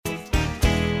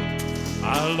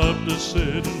I love to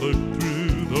sit and look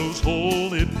through those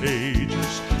holy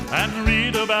pages and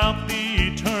read about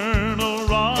the eternal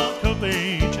Rock of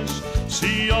Ages.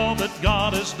 See all that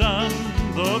God has done,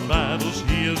 the battles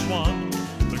He has won,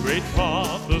 the great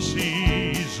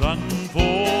prophecies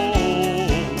unfold.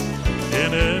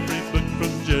 In every book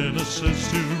from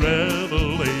Genesis to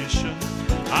Revelation,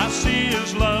 I see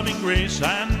His loving grace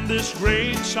and this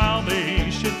great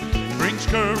salvation. Brings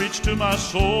courage to my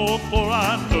soul, for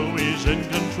I know He's in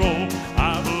control.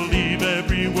 I believe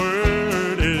every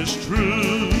word is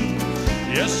true.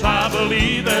 Yes, I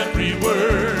believe every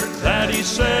word that He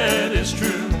said is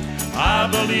true. I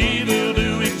believe He'll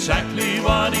do exactly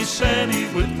what He said He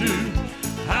would do.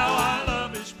 How I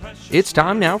love His precious... It's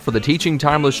time now for the Teaching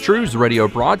Timeless Truths radio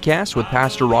broadcast with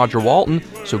Pastor Roger Walton.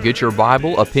 So get your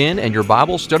Bible, a pen, and your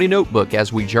Bible study notebook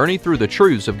as we journey through the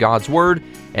truths of God's Word.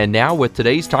 And now with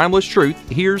today's Timeless Truth,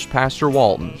 here's Pastor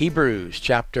Walton. Hebrews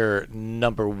chapter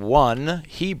number 1.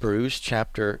 Hebrews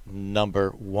chapter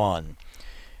number 1.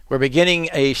 We're beginning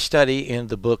a study in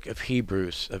the book of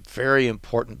Hebrews, a very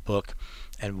important book,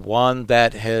 and one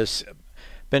that has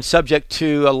been subject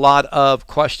to a lot of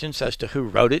questions as to who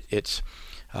wrote it. It's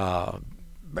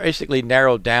basically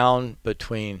narrowed down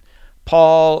between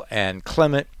Paul and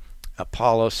Clement,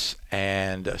 Apollos,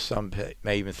 and some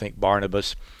may even think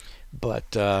Barnabas.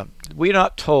 But we're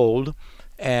not told,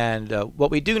 and what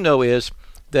we do know is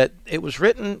that it was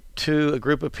written to a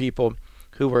group of people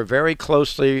who were very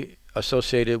closely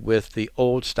associated with the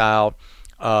old style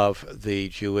of the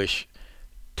Jewish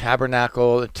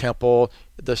tabernacle, the temple,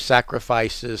 the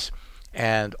sacrifices,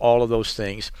 and all of those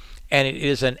things. And it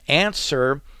is an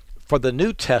answer for the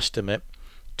New Testament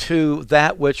to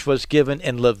that which was given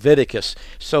in Leviticus.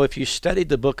 So if you studied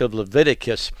the book of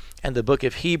Leviticus and the book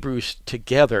of Hebrews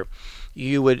together,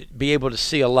 you would be able to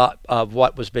see a lot of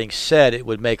what was being said. It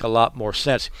would make a lot more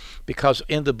sense, because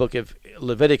in the book of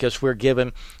Leviticus we're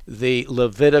given the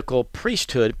Levitical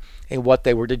priesthood and what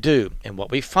they were to do. And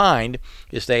what we find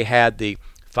is they had the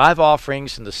 5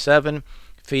 offerings and the 7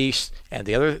 feasts and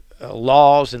the other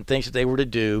laws and things that they were to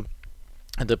do.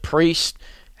 And the priests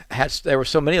there were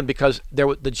so many of them because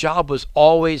the job was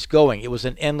always going. It was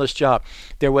an endless job.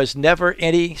 There was never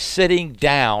any sitting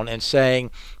down and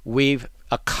saying, we've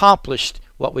accomplished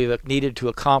what we've needed to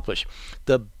accomplish.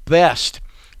 The best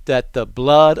that the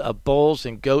blood of bulls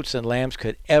and goats and lambs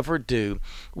could ever do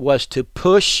was to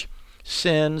push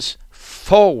sins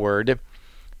forward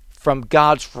from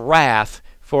God's wrath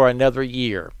for another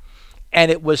year. And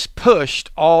it was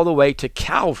pushed all the way to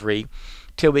Calvary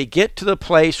till we get to the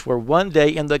place where one day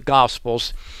in the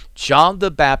Gospels, John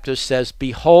the Baptist says,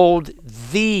 "Behold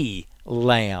the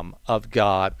Lamb of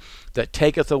God that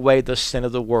taketh away the sin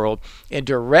of the world," in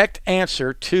direct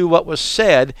answer to what was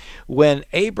said when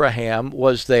Abraham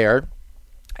was there,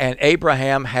 and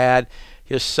Abraham had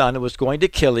his son who was going to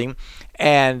kill him,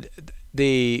 and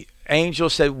the angel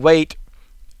said, "Wait,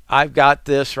 I've got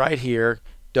this right here.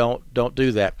 Don't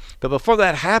do that." But before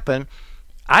that happened,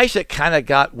 Isaac kind of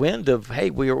got wind of, hey,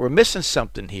 we're missing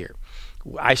something here.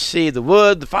 I see the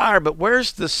wood, the fire, but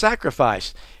where's the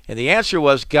sacrifice? And the answer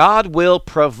was, God will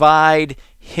provide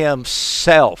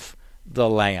Himself the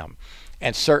lamb.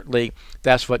 And certainly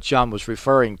that's what John was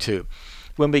referring to.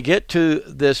 When we get to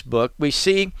this book, we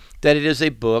see that it is a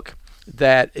book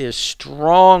that is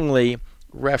strongly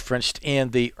referenced in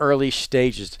the early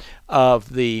stages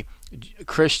of the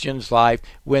Christian's life,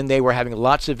 when they were having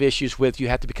lots of issues with, you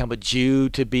have to become a Jew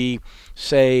to be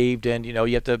saved, and you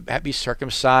have to be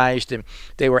circumcised, and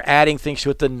they were adding things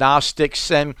to it, the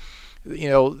Gnostics, and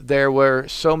there were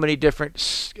so many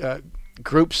different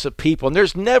groups of people, and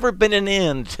there's never been an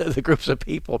end to the groups of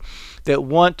people that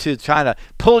want to try to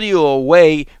pull you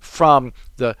away from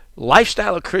the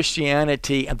lifestyle of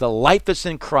Christianity and the life that's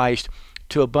in Christ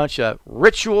to a bunch of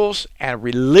rituals and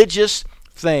religious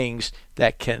things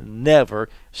that can never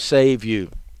save you.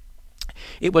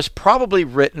 It was probably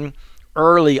written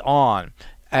early on,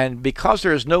 and because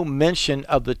there is no mention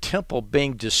of the temple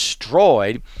being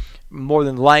destroyed, more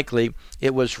than likely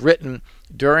it was written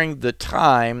during the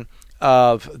time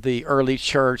of the early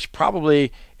church,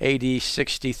 probably AD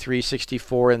 63,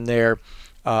 64 in there,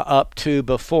 up to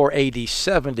before AD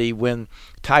 70 when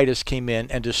Titus came in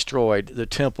and destroyed the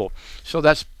temple. So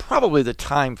that's probably the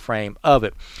time frame of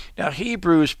it. Now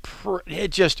Hebrews,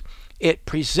 it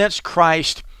presents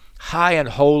Christ high and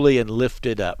holy and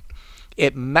lifted up.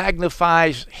 It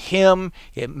magnifies Him.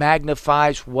 It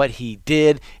magnifies what He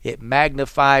did. It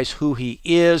magnifies who He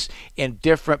is in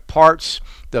different parts,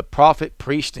 the prophet,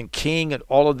 priest, and king, and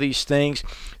all of these things.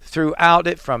 Throughout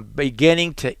it, from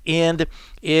beginning to end,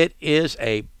 it is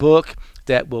a book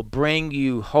that will bring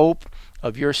you hope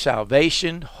of your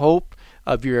salvation, hope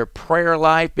of your prayer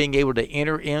life, being able to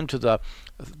enter into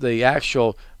the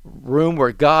actual room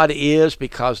where God is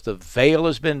because the veil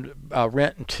has been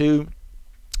rent in two.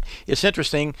 It's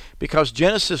interesting because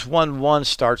Genesis 1:1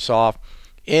 starts off,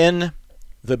 in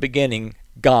the beginning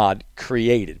God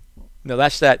created. Now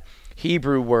that's that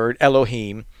Hebrew word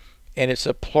Elohim, and it's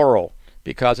a plural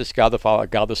because it's God the Father,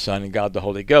 God the Son, and God the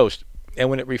Holy Ghost. And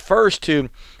when it refers to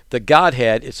the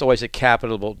Godhead, it's always a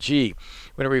capital G.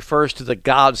 When it refers to the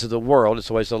gods of the world, it's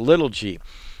always a little g.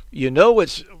 You know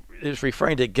it's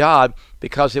referring to God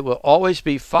because it will always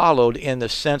be followed in the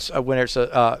sense of when there's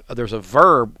a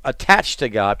verb attached to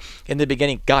God. In the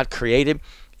beginning, God created.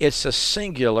 It's a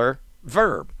singular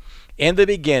verb. In the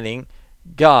beginning,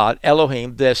 God,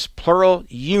 Elohim, this plural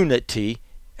unity,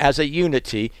 as a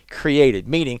unity, created,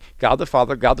 meaning God the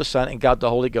Father, God the Son, and God the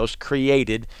Holy Ghost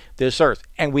created this earth.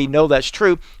 And we know that's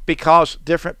true because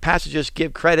different passages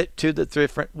give credit to the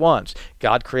different ones.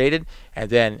 God created, and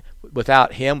then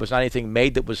without him was not anything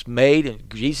made that was made, and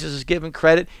Jesus is given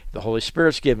credit, the Holy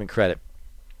Spirit's given credit.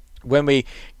 When we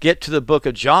get to the book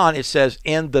of John, it says,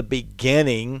 in the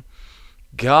beginning,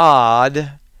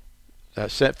 God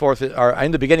sent forth, or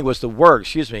in the beginning was the Word,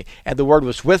 and the Word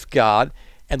was with God,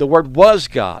 and the Word was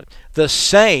God. The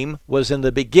same was in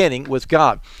the beginning with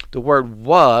God. The word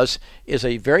was is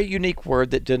a very unique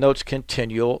word that denotes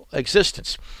continual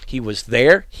existence. He was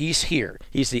there, he's here.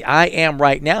 He's the I am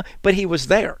right now, but he was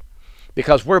there.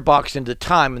 Because we're boxed into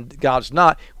time and God's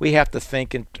not, we have to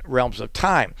think in realms of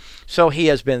time. So he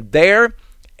has been there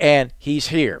and he's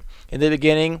here. In the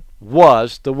beginning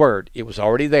was the Word. It was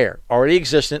already there, already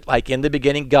existent, like in the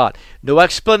beginning God. No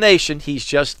explanation, he's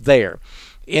just there.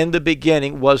 In the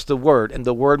beginning was the Word, and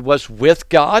the Word was with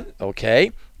God.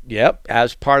 Okay, yep,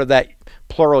 as part of that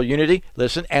plural unity.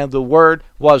 Listen, and the Word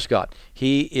was God.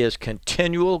 He is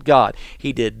continual God.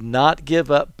 He did not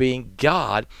give up being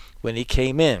God when he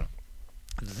came in.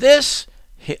 This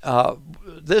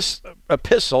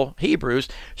epistle, Hebrews,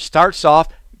 starts off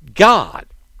God.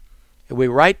 We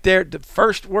right there, the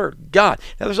first word, God.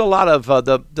 Now, there's a lot of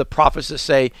the prophets that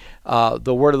say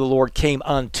the word of the Lord came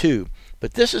unto.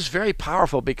 But this is very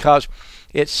powerful because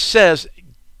it says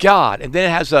God, and then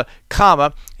it has a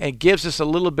comma and gives us a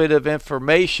little bit of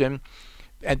information.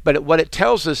 But what it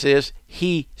tells us is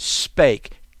he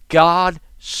spake. God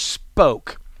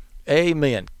spoke.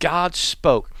 Amen. God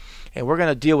spoke. And we're going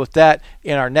to deal with that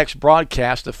in our next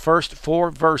broadcast. The first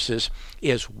 4 verses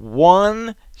is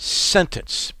one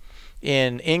sentence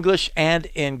in English and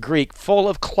in Greek, full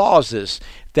of clauses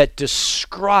that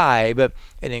describe an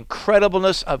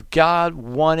incredibleness of God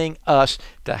wanting us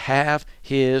to have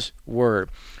his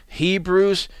word.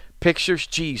 Hebrews pictures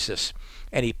Jesus,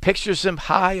 and he pictures him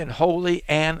high and holy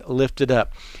and lifted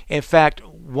up. In fact,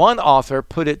 one author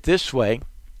put it this way.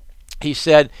 He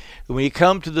said, when you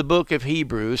come to the book of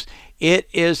Hebrews, it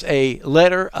is a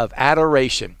letter of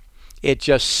adoration. It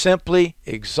just simply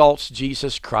exalts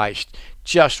Jesus Christ,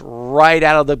 just right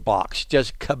out of the box,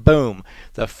 just kaboom.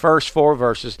 The first 4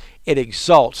 verses, it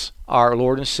exalts our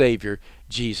Lord and Savior,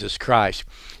 Jesus Christ.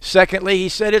 Secondly, he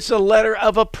said it's a letter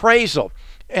of appraisal.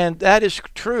 And that is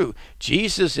true.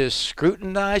 Jesus is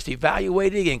scrutinized,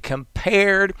 evaluated, and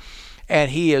compared,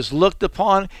 and he is looked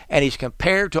upon, and he's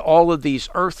compared to all of these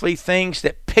earthly things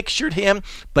that pictured him,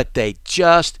 but they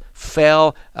just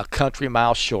fell a country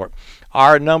mile short.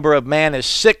 Our number of man is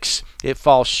 6. It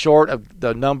falls short of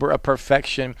the number of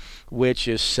perfection, which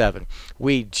is 7.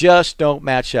 We just don't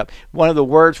match up. One of the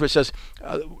words which says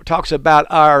talks about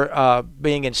our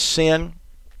being in sin.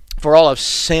 For all have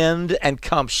sinned and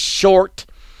come short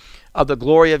of the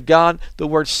glory of God. The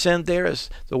word sin there is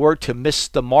the word to miss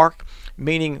the mark,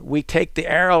 meaning we take the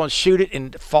arrow and shoot it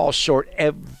and it falls short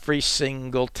every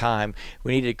single time.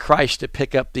 We needed Christ to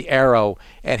pick up the arrow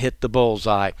and hit the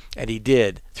bullseye, and he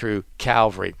did through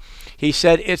Calvary. He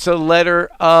said it's a letter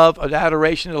of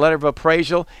adoration, a letter of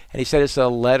appraisal, and he said it's a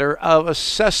letter of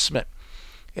assessment.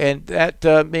 And that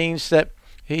means that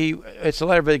it's a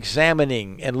letter of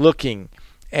examining and looking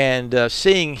and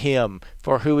seeing him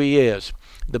for who he is.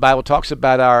 The Bible talks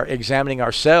about our examining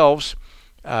ourselves,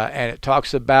 and it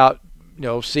talks about,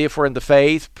 see if we're in the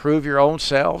faith, prove your own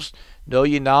selves. Know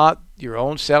ye not your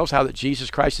own selves how that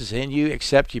Jesus Christ is in you,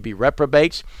 except you be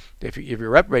reprobates, if your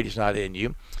reprobate is not in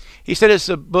you. He said it's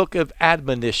a book of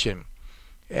admonition.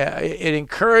 It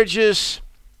encourages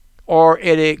or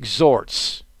it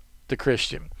exhorts the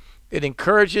Christian. It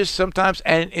encourages sometimes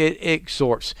and it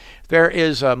exhorts. There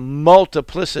is a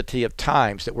multiplicity of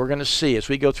times that we're going to see as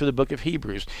we go through the book of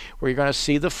Hebrews where you're going to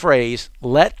see the phrase,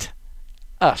 let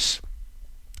us.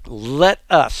 Let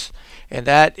us. And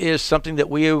that is something that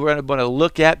we are going to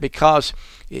look at, because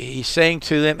he's saying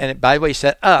to them, and by the way, he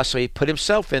said us, so he put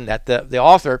himself in that, the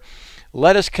author.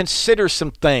 Let us consider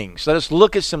some things. Let us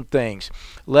look at some things.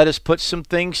 Let us put some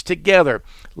things together.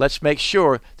 Let's make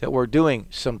sure that we're doing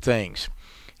some things.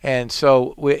 And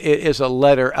so it is a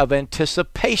letter of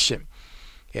anticipation.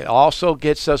 It also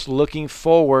gets us looking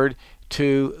forward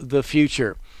to the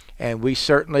future. And we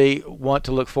certainly want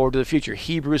to look forward to the future.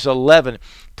 Hebrews 11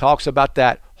 talks about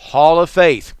that hall of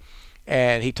faith.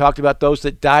 And he talked about those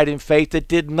that died in faith that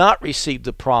did not receive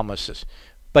the promises,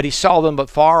 but he saw them but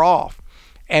far off,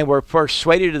 and were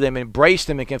persuaded of them, embraced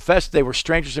them, and confessed they were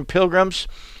strangers and pilgrims,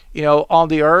 on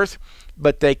the earth.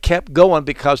 But they kept going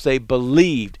because they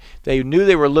believed. They knew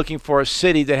they were looking for a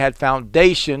city that had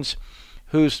foundations,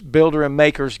 whose builder and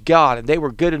maker is God. And they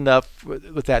were good enough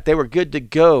with that. They were good to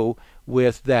go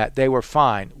with that. They were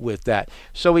fine with that.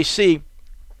 So we see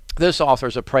this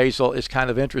author's appraisal is kind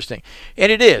of interesting.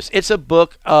 And it is. It's a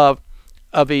book of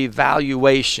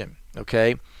evaluation,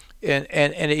 okay? And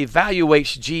it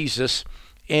evaluates Jesus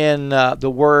in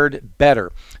the word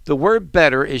better. The word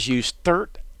better is used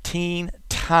 13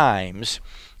 times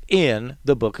in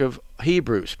the book of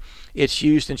Hebrews. It's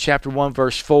used in chapter 1,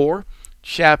 verse 4,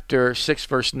 chapter 6,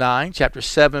 verse 9, chapter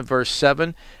 7, verse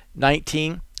 7,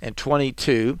 19, and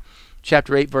 22,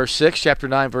 chapter 8, verse 6, chapter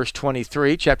 9, verse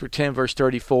 23, chapter 10, verse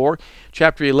 34,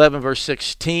 chapter 11, verse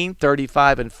 16,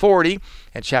 35, and 40,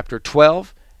 and chapter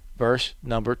 12, verse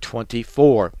number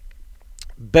 24.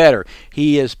 Better.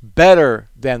 He is better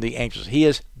than the angels. He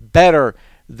is better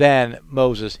than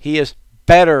Moses. He is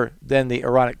better than the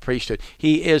Aaronic priesthood.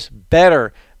 He is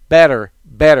better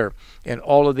in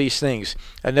all of these things.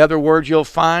 Another word you'll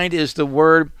find is the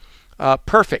word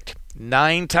perfect,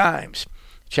 9 times.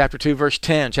 Chapter 2, verse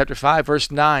 10, chapter 5, verse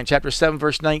 9, chapter 7,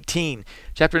 verse 19,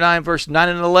 chapter 9, verse 9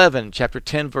 and 11, chapter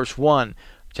 10, verse 1,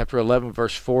 chapter 11,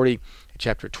 verse 40,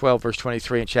 chapter 12, verse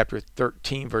 23, and chapter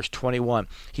 13, verse 21.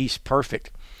 He's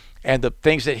perfect. And the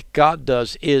things that God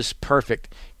does is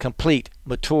perfect, complete,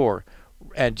 mature,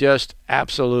 and just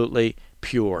absolutely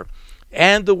pure.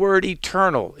 And the word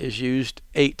eternal is used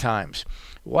 8 times.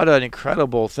 What an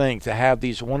incredible thing to have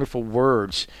these wonderful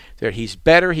words there. He's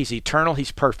better, he's eternal,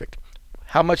 he's perfect.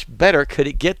 How much better could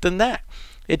it get than that?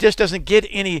 It just doesn't get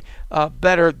any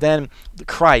better than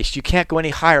Christ. You can't go any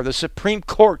higher. The Supreme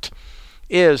Court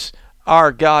is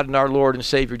our God and our Lord and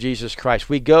Savior Jesus Christ.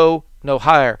 We go no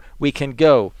higher. We can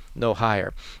go no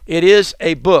higher. It is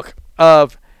a book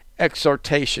of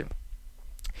exhortation.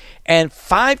 And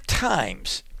 5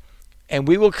 times, and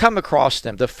we will come across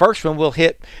them. The first one we'll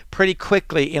hit pretty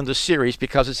quickly in the series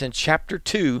because it's in chapter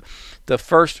 2, the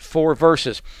first 4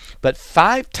 verses. But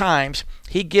 5 times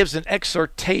he gives an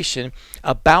exhortation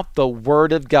about the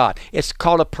Word of God. It's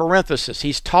called a parenthesis.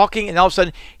 He's talking, and all of a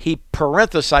sudden he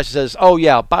parenthesizes, says, oh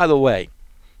yeah, by the way,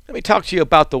 let me talk to you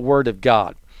about the Word of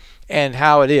God and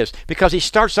how it is. Because he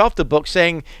starts off the book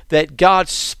saying that God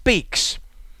speaks.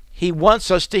 He wants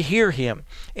us to hear him,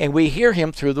 and we hear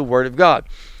him through the Word of God.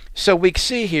 So we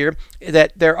see here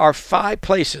that there are 5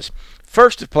 places.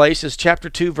 First place is chapter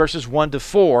 2, verses 1 to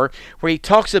 4, where he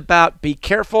talks about be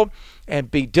careful and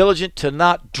be diligent to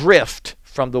not drift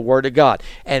from the Word of God.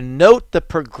 And note the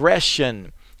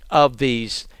progression of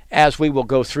these as we will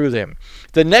go through them.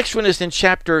 The next one is in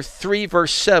chapter 3,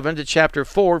 verse 7 to chapter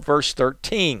 4, verse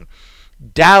 13.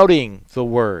 Doubting the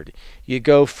Word. You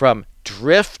go from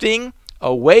drifting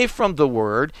away from the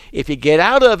Word. If you get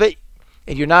out of it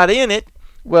and you're not in it,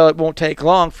 well, it won't take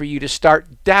long for you to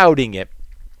start doubting it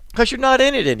because you're not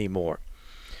in it anymore.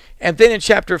 And then in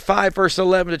chapter 5, verse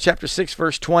 11 to chapter 6,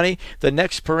 verse 20, the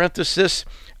next parenthesis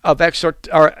of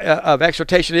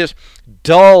exhortation is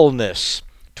dullness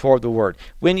toward the Word.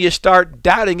 When you start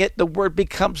doubting it, the Word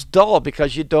becomes dull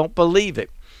because you don't believe it.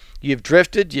 You've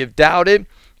drifted, you've doubted,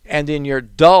 and then you're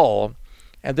dull.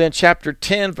 And then chapter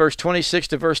 10, verse 26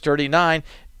 to verse 39,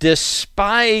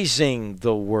 despising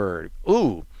the Word.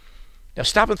 Ooh. Now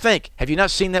stop and think. Have you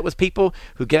not seen that with people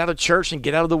who get out of church and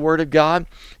get out of the Word of God?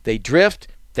 They drift,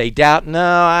 they doubt, no,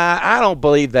 I don't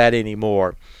believe that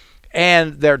anymore.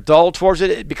 And they're dull towards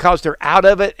it because they're out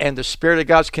of it, and the Spirit of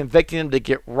God's convicting them to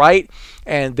get right,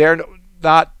 and they're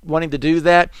not wanting to do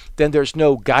that. Then there's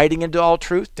no guiding into all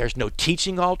truth. There's no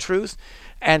teaching all truth.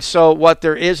 And so what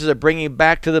there is a bringing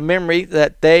back to the memory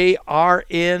that they are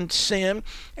in sin,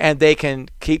 and they can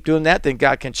keep doing that. Then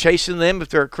God can chasten them if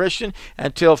they're a Christian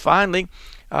until finally,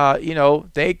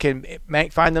 they can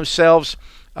find themselves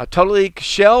totally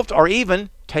shelved or even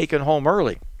taken home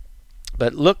early.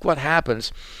 But look what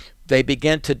happens. they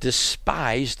begin to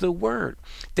despise the Word.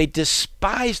 They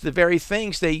despise the very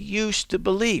things they used to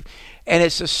believe. And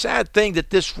it's a sad thing that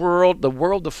this world,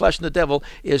 the flesh, and the devil,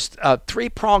 is a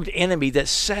three-pronged enemy that's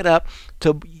set up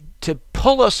to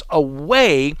pull us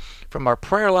away from our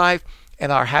prayer life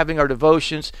and our having our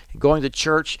devotions, and going to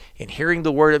church and hearing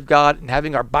the Word of God, and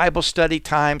having our Bible study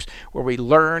times where we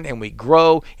learn and we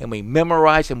grow and we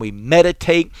memorize and we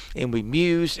meditate and we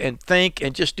muse and think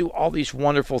and just do all these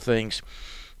wonderful things.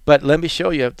 But let me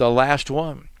show you the last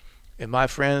one. And my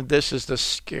friend, this is the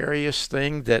scariest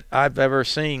thing that I've ever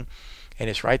seen.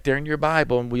 And it's right there in your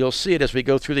Bible, and we'll see it as we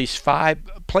go through these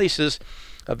 5 places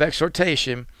of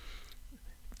exhortation.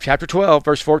 Chapter 12,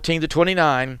 verse 14 to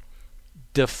 29.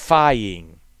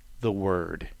 Defying the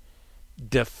Word.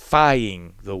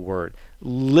 Defying the Word.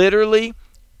 Literally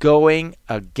going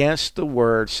against the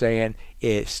Word, saying,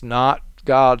 it's not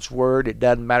God's Word. It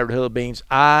doesn't matter who it means.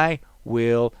 I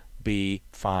will be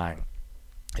fine.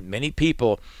 And many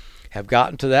people have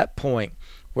gotten to that point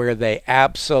where they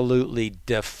absolutely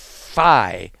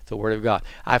defy the Word of God.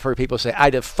 I've heard people say,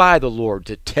 I defy the Lord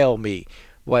to tell me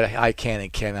what I can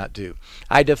and cannot do.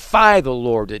 I defy the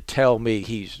Lord to tell me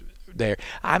He's there.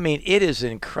 I mean, it is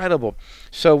incredible.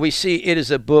 So we see it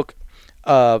is a book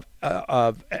of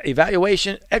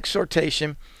evaluation,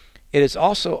 exhortation. It is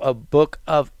also a book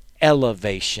of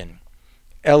elevation.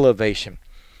 Elevation.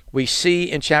 We see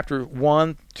in chapter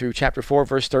 1 through chapter 4,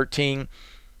 verse 13,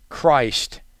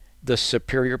 Christ, the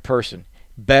superior person,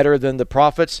 better than the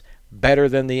prophets, better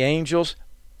than the angels,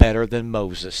 better than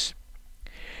Moses.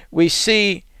 We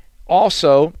see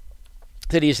also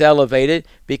that he's elevated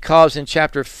because in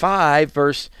chapter 5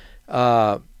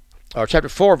 chapter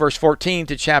 4 verse 14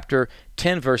 to chapter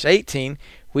 10 verse 18,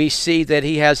 we see that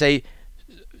he has a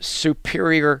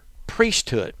superior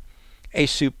priesthood. A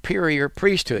superior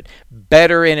priesthood,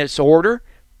 better in its order,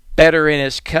 better in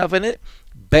its covenant,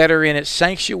 better in its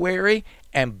sanctuary,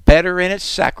 and better in its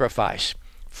sacrifice.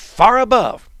 Far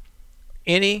above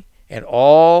any and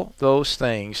all those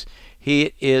things,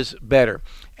 he is better.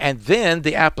 And then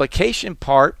the application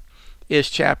part is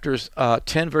chapters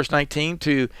 10 verse 19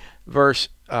 to verse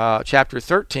chapter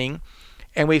 13,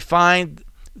 and we find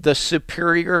the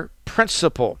superior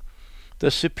principle. The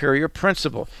superior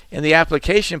principle. In the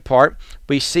application part,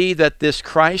 we see that this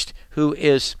Christ, who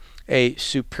is a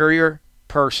superior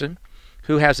person,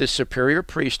 who has a superior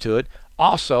priesthood,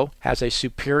 also has a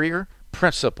superior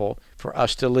principle for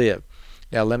us to live.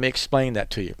 Now let me explain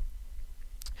that to you.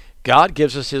 God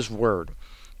gives us His Word.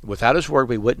 Without His Word,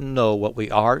 we wouldn't know what we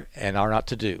are and are not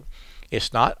to do.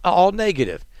 It's not all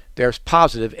negative. There's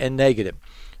positive and negative.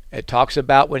 It talks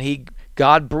about when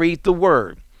God breathed the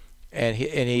Word, and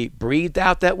he breathed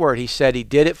out that Word. He said He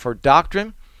did it for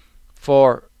doctrine,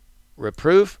 for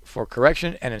reproof, for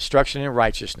correction, and instruction in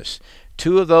righteousness.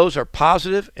 2 of those are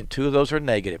positive and 2 of those are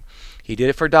negative. He did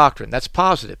it for doctrine. That's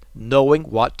positive, knowing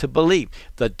what to believe,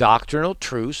 the doctrinal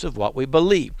truths of what we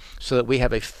believe, so that we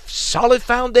have a solid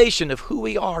foundation of who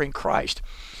we are in Christ.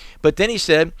 But then he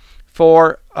said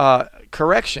for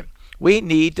correction. We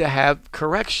need to have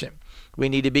correction. We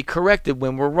need to be corrected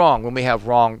when we're wrong, when we have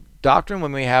wrong doctrine,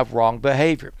 when we have wrong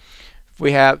behavior.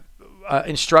 We have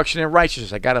instruction in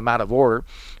righteousness. I got them out of order.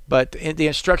 But in the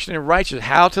instruction in righteousness,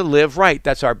 how to live right,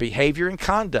 that's our behavior and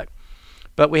conduct.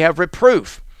 But we have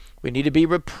reproof. We need to be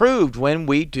reproved when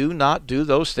we do not do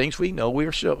those things we know we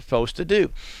are supposed to do.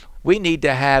 We need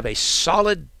to have a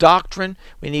solid doctrine.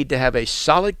 We need to have a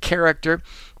solid character.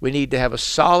 We need to have a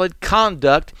solid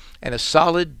conduct and a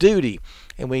solid duty.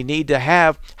 And we need to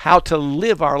have how to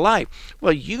live our life.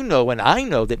 Well, you know and I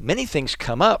know that many things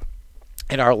come up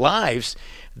in our lives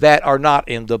that are not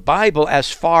in the Bible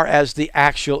as far as the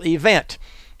actual event.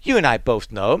 You and I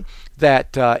both know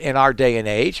that in our day and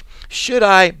age, should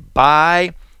I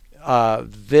buy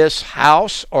this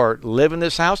house or live in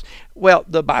this house? Well,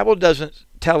 the Bible doesn't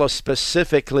tell us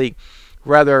specifically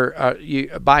whether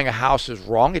buying a house is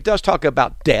wrong. It does talk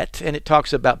about debt, and it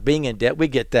talks about being in debt. We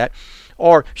get that.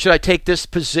 Or should I take this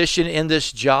position in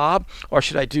this job, or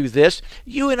should I do this?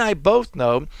 You and I both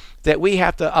know that we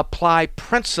have to apply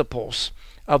principles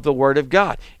of the Word of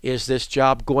God. Is this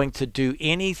job going to do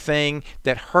anything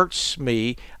that hurts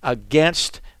me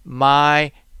against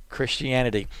my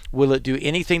Christianity? Will it do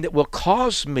anything that will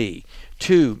cause me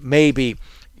to maybe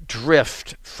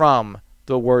drift from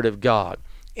the Word of God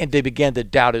and to begin to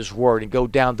doubt His Word and go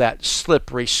down that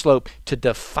slippery slope to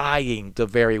defying the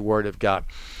very Word of God?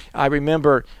 I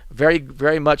remember very,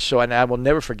 very much so, and I will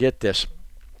never forget this,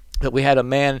 that we had a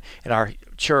man in our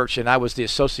church, and I was the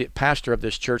associate pastor of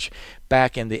this church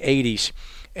back in the 80s,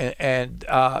 and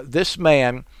this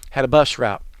man had a bus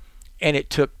route, and it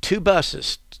took 2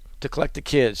 buses to collect the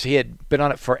kids. He had been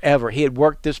on it forever. He had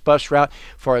worked this bus route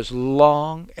for as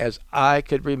long as I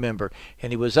could remember.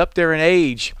 And he was up there in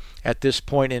age at this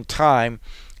point in time.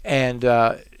 And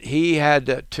he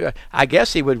had to, I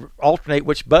guess he would alternate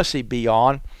which bus he'd be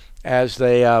on as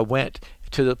they went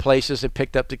to the places and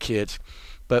picked up the kids.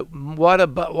 But what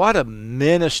a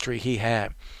ministry he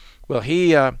had. Well,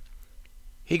 he got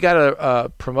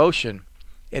a promotion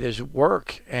at his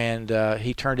work, and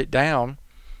he turned it down.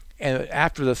 And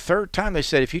after the third time, they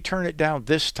said, if you turn it down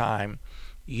this time,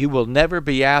 you will never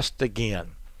be asked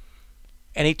again.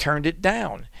 And he turned it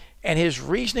down. And his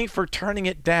reasoning for turning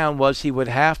it down was he would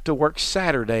have to work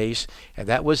Saturdays, and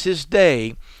that was his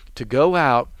day to go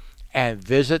out and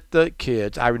visit the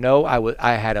kids. I know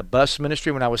I had a bus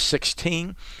ministry when I was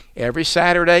 16. Every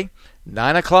Saturday,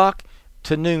 9 o'clock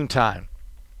to noontime.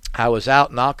 I was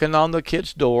out knocking on the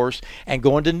kids' doors and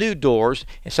going to new doors,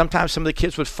 and sometimes some of the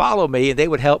kids would follow me, and they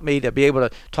would help me to be able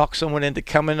to talk someone into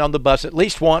coming on the bus at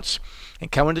least once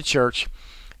and coming to church.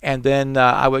 And then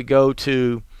I would go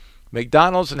to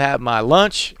McDonald's and have my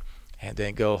lunch, and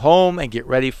then go home and get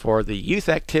ready for the youth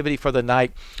activity for the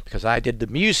night, because I did the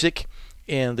music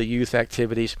in the youth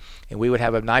activities, and we would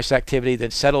have a nice activity,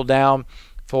 then settle down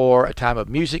for a time of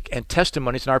music and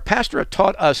testimonies. And our pastor had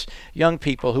taught us young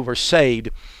people who were saved,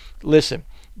 listen,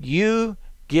 you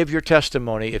give your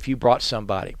testimony if you brought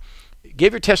somebody.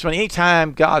 Give your testimony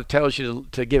anytime God tells you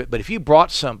to give it, but if you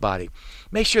brought somebody,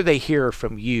 make sure they hear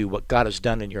from you what God has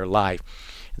done in your life.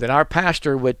 Then our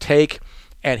pastor would take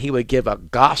and he would give a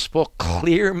gospel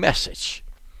clear message.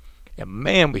 And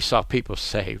man, we saw people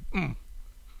saved.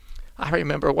 I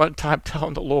remember one time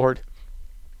telling the Lord,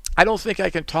 I don't think I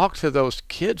can talk to those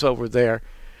kids over there.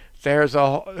 There's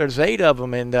 8 of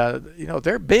them, and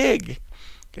they're big,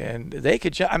 and they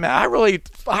could.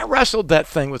 I wrestled that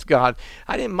thing with God.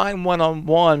 I didn't mind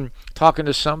one-on-one talking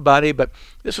to somebody, but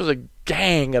this was a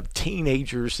gang of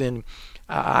teenagers, and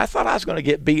I thought I was going to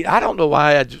get beat. I don't know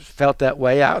why I just felt that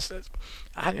way.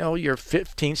 I know you're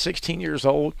 15, 16 years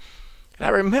old, and I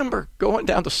remember going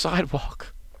down the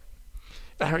sidewalk.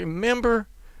 I remember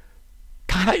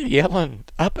kind of yelling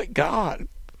up at God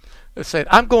and saying,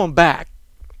 I'm going back.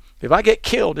 If I get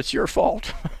killed, it's your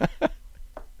fault. And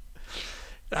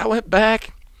I went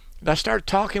back, and I started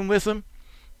talking with him,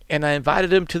 and I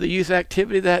invited him to the youth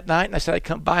activity that night, and I said I'd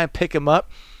come by and pick him up.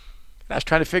 And I was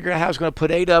trying to figure out how I was going to put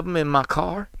 8 of them in my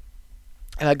car.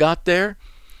 And I got there,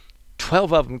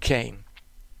 12 of them came.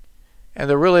 And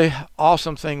the really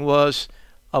awesome thing was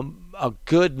a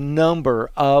good number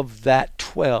of that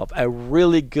 12, a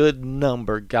really good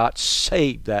number got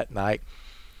saved that night.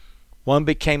 One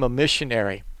became a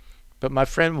missionary. But my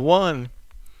friend one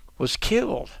was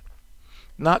killed.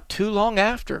 Not too long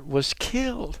after, was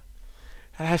killed.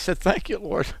 And I said, thank you,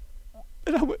 Lord.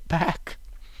 And I went back.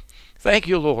 Thank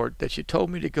you, Lord, that you told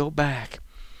me to go back.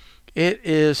 It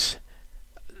is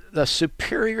the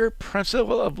superior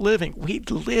principle of living. We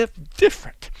live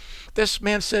different. This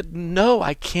man said, no,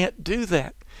 I can't do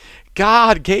that.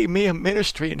 God gave me a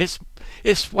ministry, and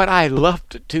it's what I love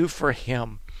to do for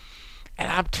him.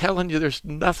 And I'm telling you, there's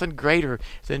nothing greater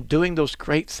than doing those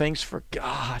great things for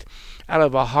God out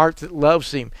of a heart that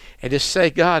loves him, and just say,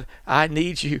 God, I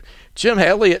need you. Jim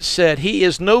Elliot said, he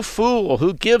is no fool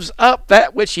who gives up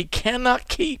that which he cannot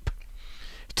keep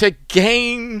to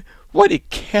gain what he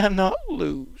cannot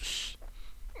lose.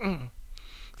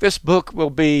 This book will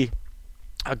be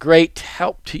a great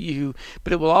help to you,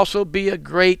 but it will also be a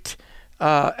great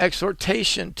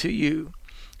exhortation to you,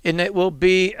 and it will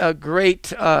be a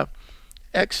great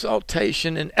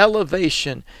exaltation and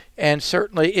elevation, and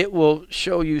certainly it will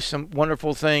show you some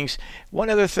wonderful things. One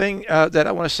other thing that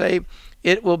I want to say,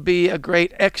 it will be a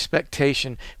great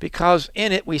expectation, because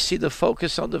in it we see the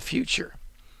focus on the future.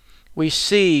 We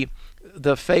see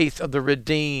the faith of the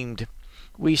redeemed.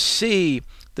 We see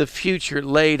the future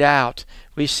laid out.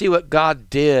 We see what God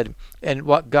did and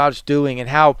what God's doing, and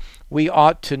how we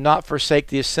ought to not forsake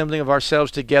the assembling of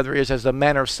ourselves together as the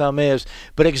manner of some is,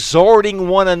 but exhorting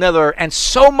one another, and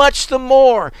so much the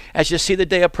more as you see the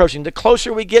day approaching. The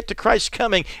closer we get to Christ's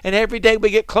coming, and every day we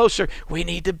get closer, we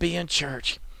need to be in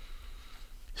church.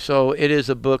 So it is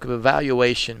a book of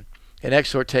evaluation and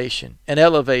exhortation and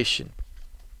elevation.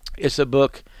 It's a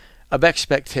book of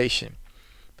expectation.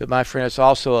 But my friend, it's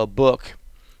also a book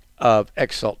of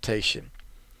exaltation.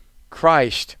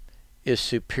 Christ is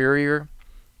superior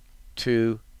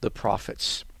to the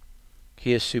prophets.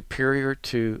 He is superior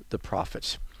to the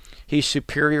prophets. He's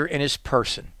superior in his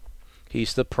person.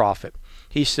 He's the prophet.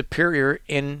 He's superior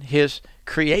in his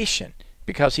creation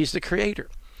because he's the creator.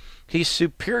 He's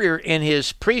superior in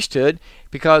his priesthood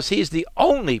because he's the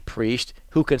only priest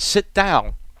who can sit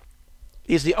down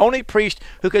He's the only priest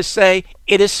who could say,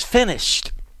 "It is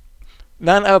finished."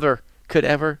 None other could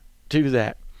ever do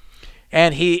that.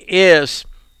 And he is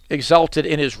exalted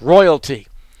in his royalty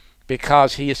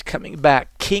because he is coming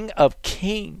back, King of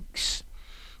kings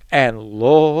and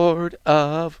Lord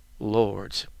of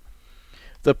lords.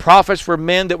 The prophets were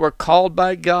men that were called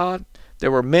by God. There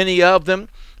were many of them.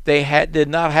 They did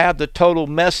not have the total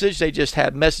message. They just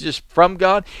had messages from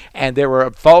God. And there were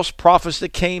false prophets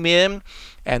that came in.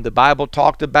 And the Bible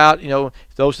talked about,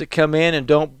 those that come in and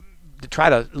don't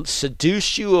try to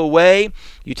seduce you away.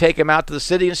 You take them out to the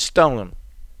city and stone them.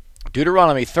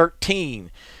 Deuteronomy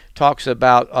 13 talks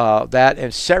about that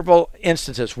in several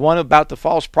instances. One about the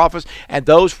false prophets. And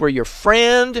those were your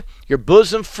friend, your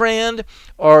bosom friend,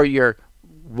 or your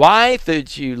wife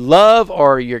that you love,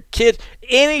 or your kids.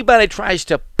 Anybody tries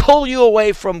to pull you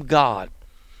away from God,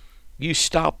 you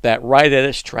stop that right at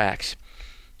its tracks.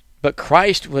 But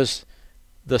Christ was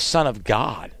the Son of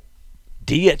God,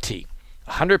 deity,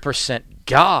 100%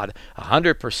 God,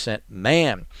 100%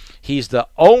 man. He's the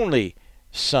only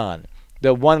Son,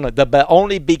 the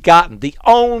only begotten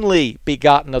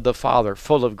of the Father,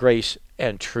 full of grace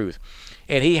and truth.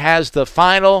 And he has the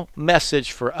final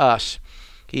message for us.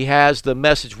 He has the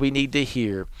message we need to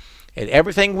hear. And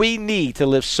everything we need to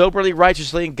live soberly,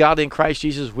 righteously, and godly in Christ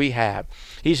Jesus, we have.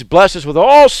 He's blessed us with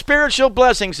all spiritual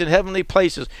blessings in heavenly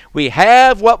places. We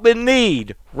have what we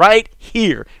need right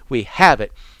here. We have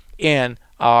it in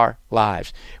our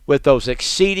lives with those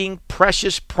exceeding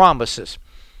precious promises.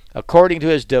 According to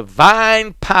his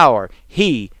divine power,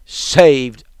 he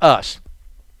saved us.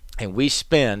 And we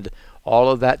spend all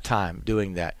of that time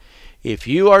doing that. If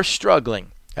you are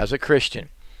struggling as a Christian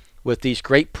with these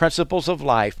great principles of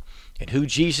life, and who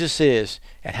Jesus is,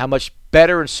 and how much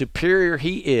better and superior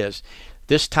he is,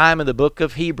 this time in the book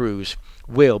of Hebrews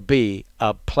will be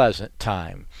a pleasant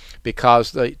time,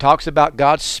 because it talks about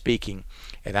God speaking,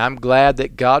 and I'm glad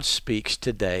that God speaks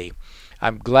today.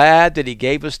 I'm glad that he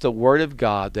gave us the Word of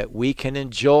God that we can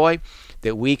enjoy,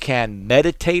 that we can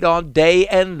meditate on day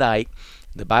and night.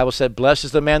 The Bible said, "Blessed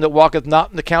is the man that walketh not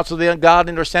in the counsel of the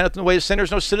ungodly, nor standeth in the way of sinners,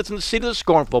 nor sitteth in the seat of the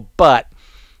scornful, but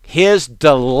his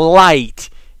delight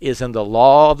is in the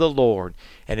law of the Lord,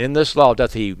 and in this law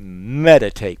doth he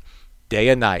meditate day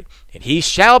and night. And he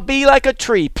shall be like a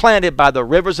tree planted by the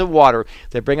rivers of water,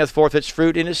 that bringeth forth its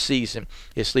fruit in its season.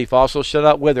 His leaf also shall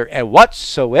not wither, and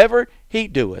whatsoever he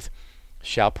doeth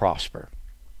shall prosper."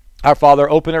 Our Father,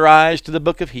 open our eyes to the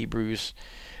book of Hebrews,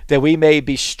 that we may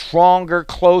be stronger,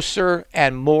 closer,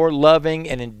 and more loving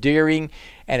and endearing,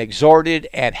 and exhorted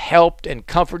and helped and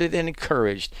comforted and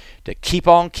encouraged to keep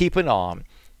on keeping on.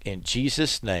 In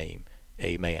Jesus' name,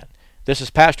 amen. This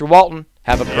is Pastor Walton.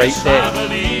 Have a great day. I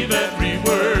believe every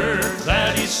word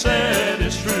that he said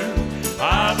is true.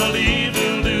 I believe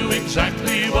he'll do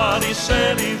exactly what he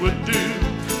said he would do.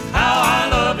 How I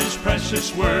love his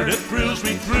precious word. It thrills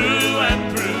me through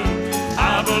and through.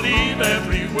 I believe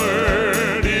every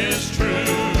word is true.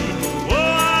 Oh,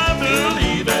 I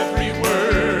believe every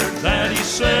word that he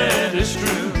said is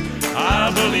true.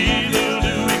 I believe he'll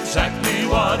do exactly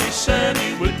what he said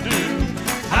he would do.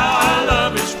 How I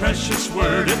love his precious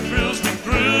word. It thrills me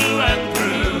through and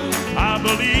through. I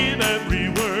believe every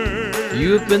word.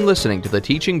 You have been listening to the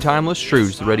Teaching Timeless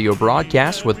Truths radio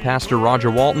broadcast with Pastor Roger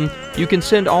Walton. You can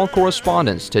send all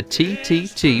correspondence to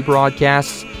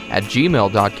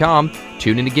tttbroadcasts@gmail.com.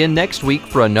 Tune in again next week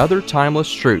for another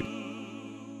Timeless Truth.